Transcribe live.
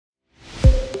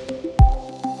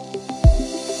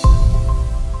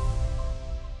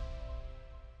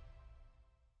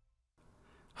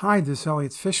Hi, this is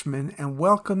Elliot Fishman, and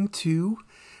welcome to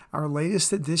our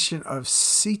latest edition of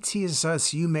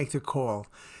CTisus, You Make the Call.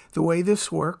 The way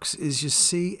this works is you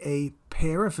see a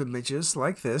pair of images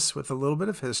like this with a little bit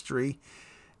of history,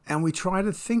 and we try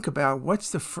to think about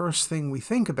what's the first thing we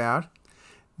think about.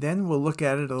 Then we'll look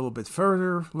at it a little bit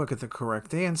further, look at the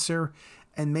correct answer,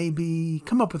 and maybe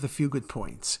come up with a few good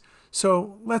points.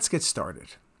 So let's get started.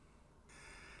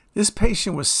 This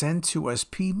patient was sent to us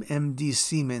PMD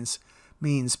Siemens,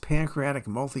 means Pancreatic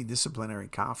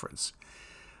Multidisciplinary Conference.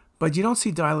 But you don't see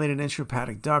dilated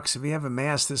intrahepatic ducts. If you have a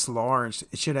mass this large,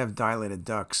 it should have dilated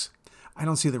ducts. I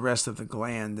don't see the rest of the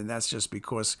gland, and that's just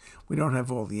because we don't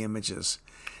have all the images.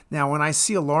 Now, when I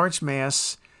see a large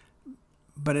mass,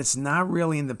 but it's not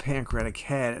really in the pancreatic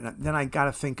head, and then I got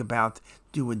to think about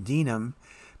duodenum,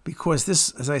 because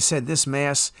this, as I said, this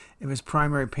mass, if it's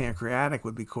primary pancreatic,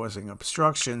 would be causing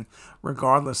obstruction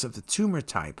regardless of the tumor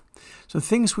type. So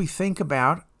things we think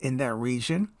about in that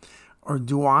region are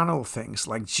duodenal things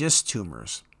like GIST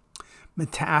tumors,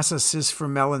 metastasis for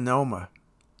melanoma,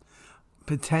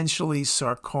 potentially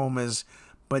sarcomas,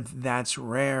 but that's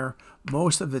rare.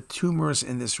 Most of the tumors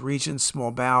in this region,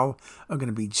 small bowel, are going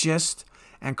to be GIST,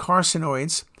 and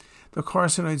carcinoids. The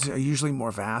carcinoids are usually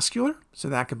more vascular, so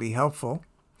that could be helpful.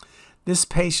 This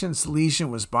patient's lesion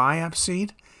was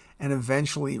biopsied and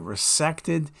eventually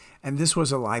resected, and this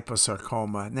was a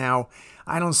liposarcoma. Now,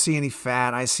 I don't see any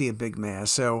fat. I see a big mass.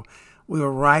 So we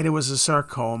were right, it was a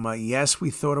sarcoma. Yes,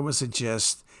 we thought it was a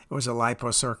GIST. It was a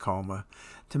liposarcoma.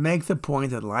 To make the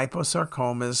point that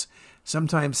liposarcomas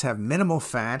sometimes have minimal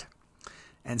fat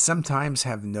and sometimes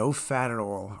have no fat at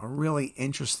all. A really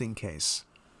interesting case.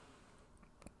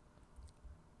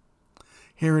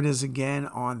 Here it is again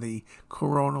on the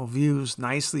coronal views,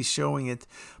 nicely showing it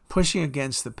pushing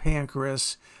against the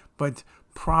pancreas, but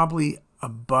probably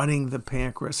abutting the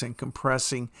pancreas and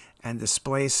compressing and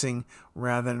displacing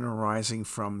rather than arising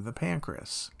from the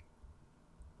pancreas.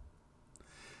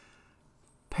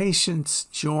 Patient's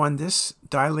jaundice,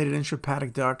 dilated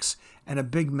intrahepatic ducts, and a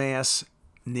big mass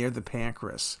near the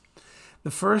pancreas.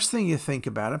 The first thing you think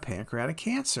about is pancreatic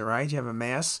cancer, right? You have a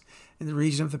mass in the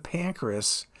region of the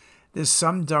pancreas. There's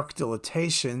some duct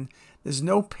dilatation. There's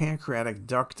no pancreatic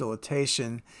duct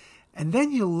dilatation. And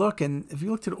then you look, and if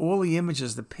you looked at all the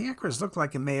images, the pancreas looked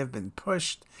like it may have been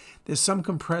pushed. There's some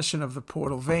compression of the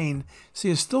portal vein. So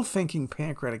you're still thinking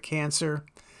pancreatic cancer.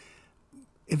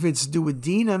 If it's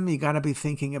duodenum, you got to be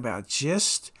thinking about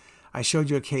GIST. I showed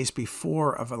you a case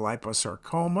before of a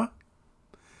liposarcoma.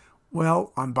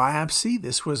 Well, on biopsy,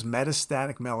 this was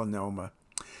metastatic melanoma.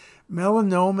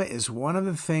 Melanoma is one of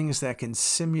the things that can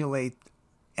simulate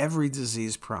every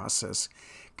disease process,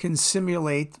 can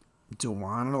simulate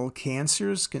duodenal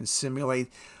cancers, can simulate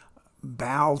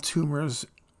bowel tumors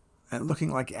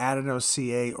looking like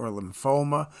adenoCA or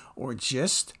lymphoma or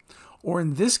GIST, or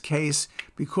in this case,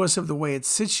 because of the way it's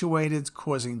situated,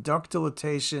 causing duct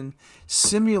dilatation,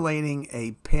 simulating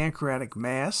a pancreatic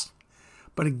mass.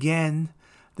 But again,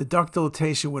 the duct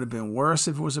dilatation would have been worse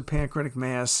if it was a pancreatic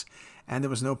mass, and there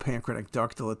was no pancreatic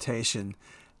duct dilatation.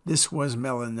 This was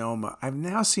melanoma. I've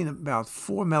now seen about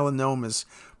 4 melanomas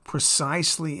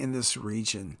precisely in this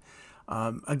region.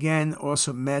 Again,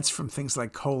 also mets from things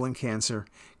like colon cancer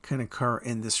can occur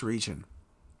in this region.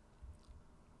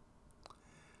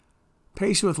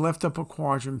 Patient with left upper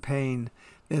quadrant pain.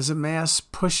 There's a mass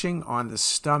pushing on the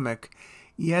stomach.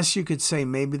 Yes, you could say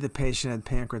maybe the patient had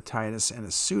pancreatitis and a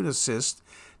pseudocyst.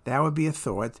 That would be a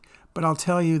thought. But I'll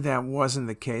tell you that wasn't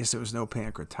the case. There was no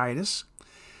pancreatitis.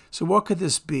 So what could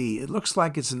this be? It looks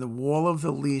like it's in the wall of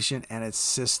the lesion and it's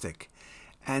cystic.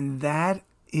 And that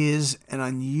is an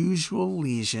unusual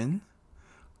lesion,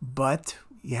 but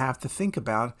you have to think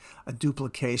about a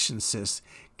duplication cyst.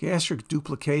 Gastric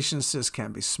duplication cysts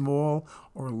can be small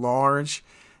or large,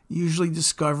 usually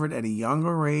discovered at a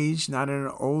younger age, not at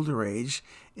an older age.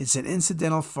 It's an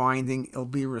incidental finding. It'll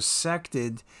be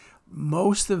resected.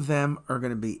 Most of them are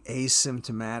going to be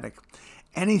asymptomatic.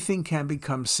 Anything can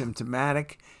become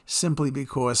symptomatic simply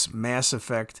because mass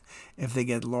effect, if they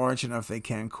get large enough, they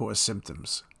can cause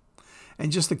symptoms. And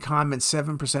just a comment,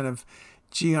 7% of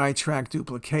GI tract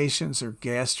duplications are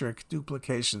gastric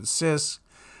duplication cysts.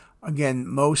 Again,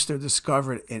 most are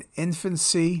discovered in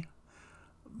infancy,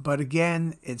 but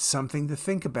again, it's something to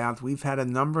think about. We've had a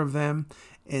number of them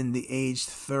in the age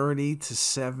 30 to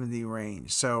 70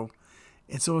 range. So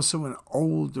it's also an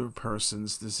older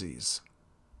person's disease.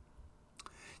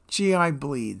 GI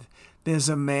bleed. There's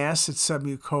a mass that's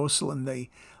submucosal in the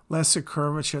lesser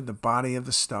curvature of the body of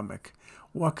the stomach.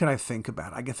 What can I think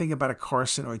about? I can think about a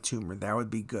carcinoid tumor. That would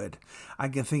be good. I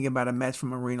can think about a met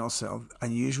from a renal cell.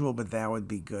 Unusual, but that would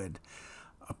be good.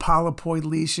 A polypoid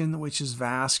lesion, which is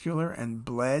vascular and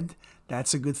bled,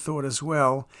 that's a good thought as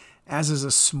well, as is a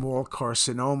small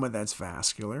carcinoma that's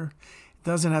vascular. It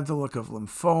doesn't have the look of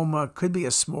lymphoma. Could be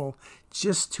a small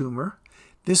GIST tumor.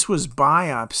 This was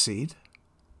biopsied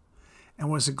and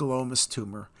was a glomus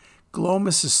tumor.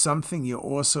 Glomus is something you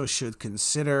also should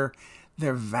consider.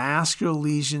 They're vascular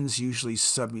lesions, usually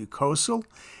submucosal.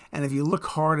 And if you look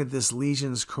hard at this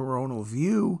lesion's coronal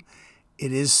view,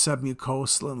 it is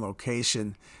submucosal in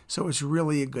location. So it's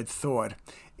really a good thought.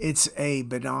 It's a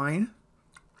benign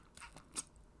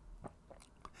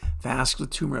vascular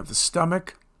tumor of the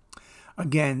stomach.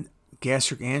 Again,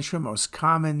 gastric antrum, most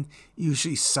common,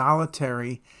 usually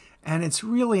solitary. And it's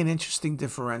really an interesting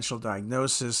differential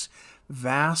diagnosis.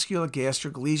 Vascular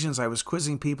gastric lesions, I was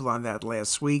quizzing people on that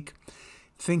last week.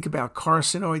 Think about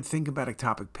carcinoid, think about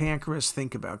ectopic pancreas,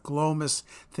 think about glomus,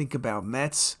 think about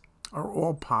Mets, are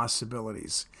all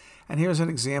possibilities. And here's an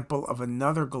example of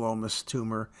another glomus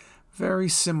tumor, very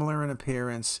similar in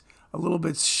appearance, a little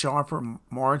bit sharper,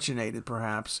 marginated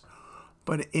perhaps,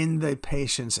 but in the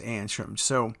patient's antrum.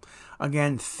 So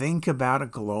again, think about a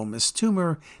glomus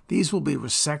tumor. These will be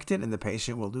resected and the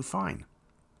patient will do fine.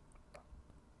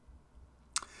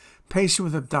 Patient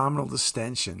with abdominal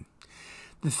distension.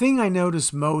 The thing I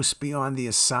notice most beyond the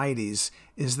ascites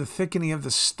is the thickening of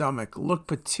the stomach. Look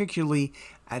particularly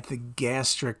at the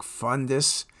gastric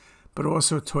fundus, but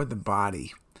also toward the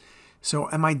body. So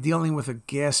am I dealing with a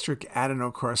gastric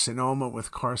adenocarcinoma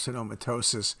with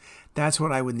carcinomatosis? That's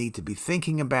what I would need to be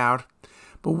thinking about.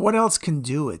 But what else can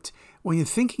do it? When you're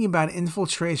thinking about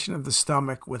infiltration of the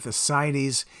stomach with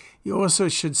ascites, you also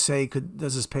should say,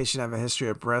 does this patient have a history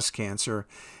of breast cancer?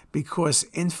 Because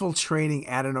infiltrating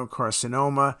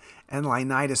adenocarcinoma and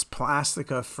linitis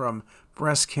plastica from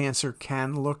breast cancer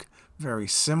can look very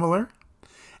similar.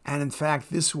 And in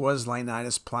fact, this was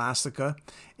linitis plastica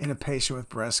in a patient with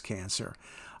breast cancer.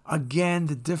 Again,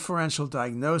 the differential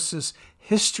diagnosis,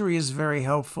 history is very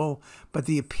helpful, but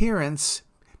the appearance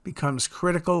becomes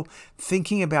critical.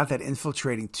 Thinking about that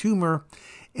infiltrating tumor,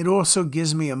 it also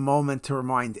gives me a moment to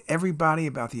remind everybody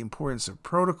about the importance of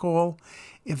protocol.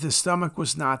 If the stomach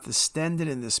was not distended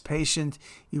in this patient,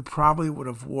 you probably would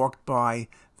have walked by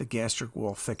the gastric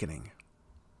wall thickening.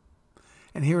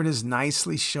 And here it is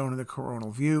nicely shown in the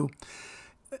coronal view.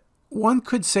 One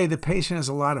could say the patient has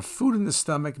a lot of food in the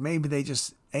stomach. Maybe they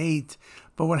just ate.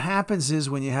 But what happens is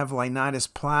when you have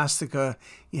linitis plastica,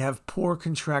 you have poor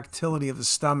contractility of the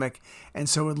stomach. And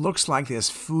so it looks like there's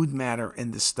food matter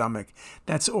in the stomach.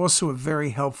 That's also a very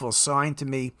helpful sign to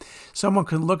me. Someone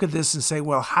could look at this and say,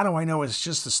 well, how do I know it's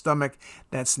just the stomach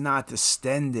that's not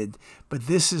distended? But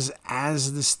this is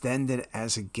as distended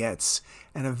as it gets.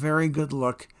 And a very good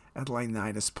look at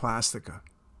linitis plastica.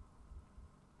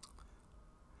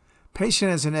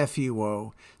 Patient has an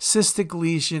FUO, cystic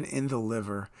lesion in the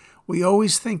liver. We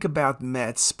always think about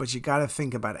Mets, but you got to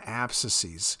think about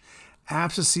abscesses.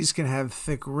 Abscesses can have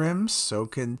thick rims, so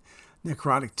can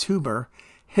necrotic tumor.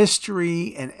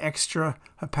 History and extra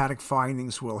hepatic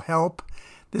findings will help.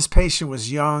 This patient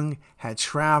was young, had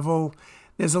travel.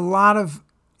 There's a lot of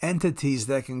entities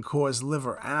that can cause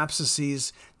liver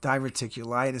abscesses.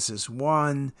 Diverticulitis is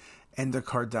one,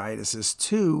 endocarditis is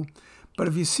two. But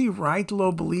if you see right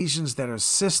lobe lesions that are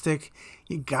cystic,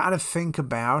 you got to think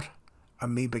about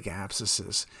amoebic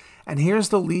abscesses. And here's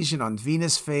the lesion on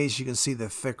venous phase. You can see the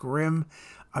thick rim.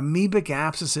 Amoebic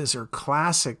abscesses are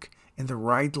classic in the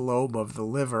right lobe of the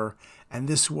liver, and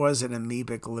this was an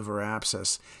amoebic liver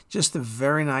abscess. Just a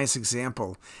very nice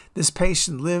example. This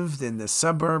patient lived in the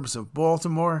suburbs of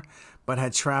Baltimore, but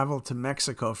had traveled to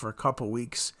Mexico for a couple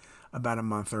weeks about a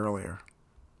month earlier.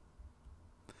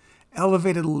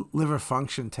 Elevated liver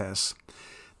function tests.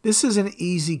 This is an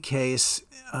easy case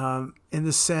in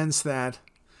the sense that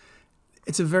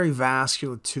it's a very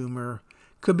vascular tumor.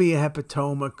 Could be a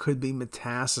hepatoma, could be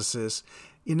metastasis.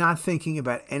 You're not thinking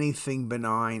about anything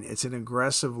benign. It's an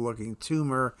aggressive-looking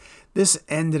tumor. This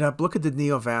ended up, look at the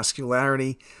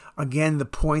neovascularity. Again, the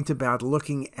point about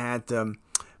looking at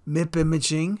MIP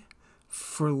imaging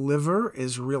for liver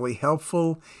is really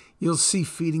helpful. You'll see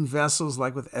feeding vessels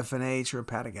like with FNH or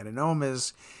hepatic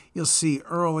adenomas. You'll see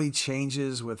early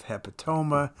changes with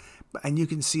hepatoma. And you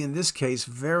can see in this case,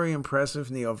 very impressive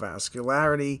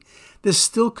neovascularity. This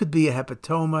still could be a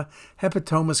hepatoma.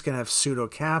 Hepatomas can have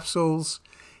pseudocapsules.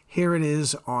 Here it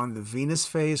is on the venous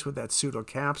phase with that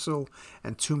pseudocapsule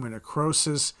and tumor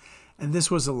necrosis. And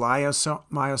this was a myosarcoma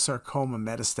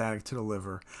metastatic to the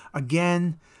liver.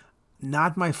 Again,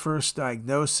 not my first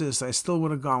diagnosis. I still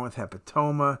would have gone with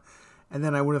hepatoma, and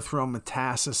then I would have thrown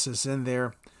metastasis in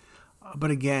there.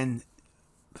 But again,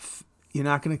 you're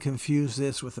not going to confuse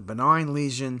this with a benign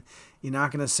lesion. You're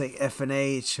not going to say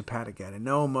FNH, hepatic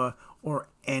adenoma, or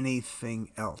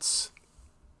anything else.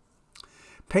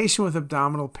 Patient with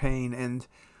abdominal pain, and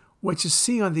what you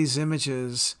see on these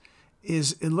images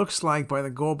is it looks like by the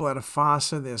gallbladder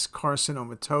fossa there's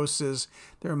carcinomatosis.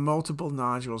 There are multiple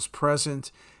nodules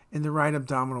present in the right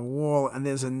abdominal wall, and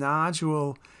there's a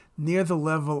nodule near the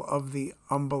level of the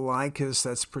umbilicus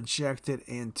that's projected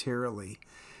anteriorly.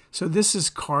 So this is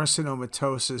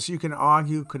carcinomatosis. You can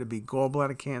argue, could it be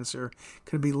gallbladder cancer,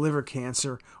 could it be liver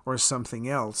cancer, or something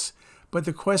else? But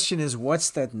the question is, what's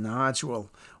that nodule?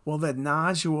 Well, that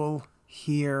nodule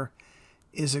here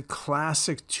is a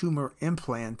classic tumor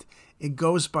implant. It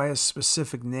goes by a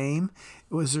specific name.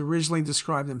 It was originally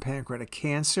described in pancreatic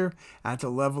cancer at the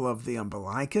level of the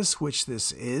umbilicus, which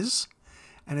this is.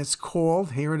 And it's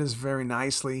called, here it is very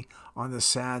nicely on the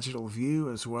sagittal view,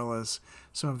 as well as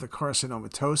some of the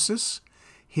carcinomatosis.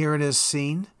 Here it is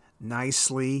seen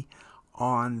nicely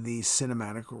on the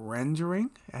cinematic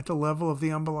rendering at the level of the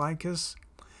umbilicus.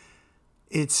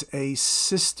 It's a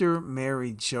Sister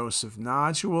Mary Joseph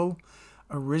nodule,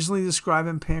 originally described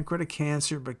in pancreatic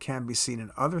cancer, but can be seen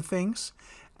in other things,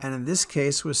 and in this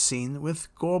case was seen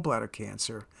with gallbladder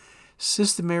cancer.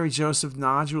 Sister Mary Joseph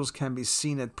nodules can be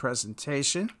seen at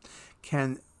presentation,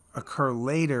 can occur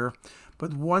later,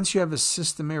 but once you have a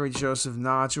Sister Mary Joseph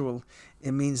nodule,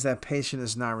 it means that patient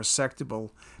is not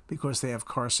resectable because they have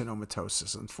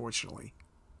carcinomatosis, unfortunately.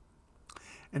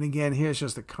 And again, here's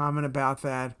just a comment about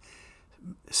that.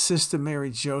 Sister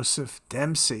Mary Joseph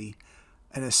Dempsey,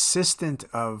 an assistant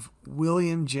of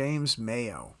William James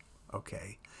Mayo,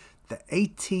 okay, the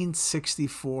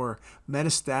 1864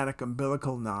 metastatic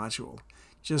umbilical nodule,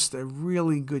 just a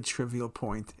really good trivial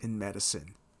point in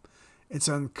medicine. It's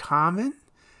uncommon.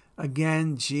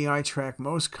 Again, GI tract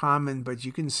most common, but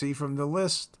you can see from the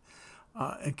list,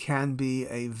 it can be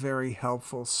a very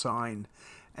helpful sign.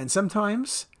 And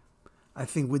sometimes, I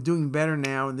think we're doing better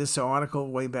now. In this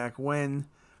article way back when,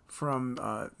 from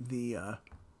the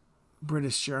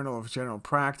British Journal of General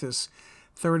Practice,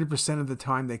 30% of the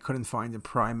time they couldn't find a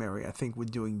primary. I think we're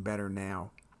doing better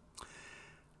now.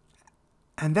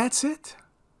 And that's it.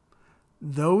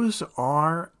 Those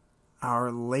are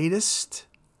our latest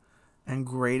and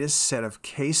greatest set of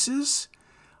cases.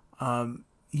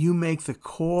 You make the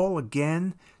call.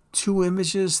 Again, 2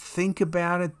 images. Think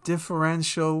about it.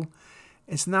 Differential.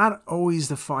 It's not always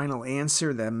the final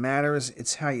answer that matters.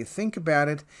 It's how you think about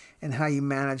it and how you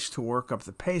manage to work up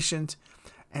the patient.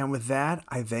 And with that,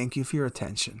 I thank you for your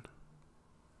attention.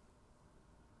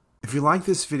 If you like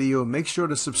this video, make sure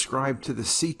to subscribe to the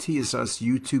CTisus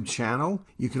YouTube channel.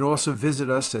 You can also visit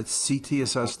us at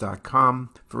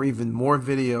ctisus.com for even more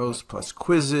videos, plus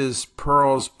quizzes,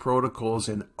 pearls, protocols,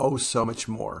 and oh so much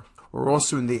more. We're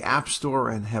also in the App Store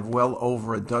and have well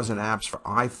over a dozen apps for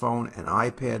iPhone and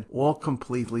iPad, all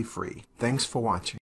completely free. Thanks for watching.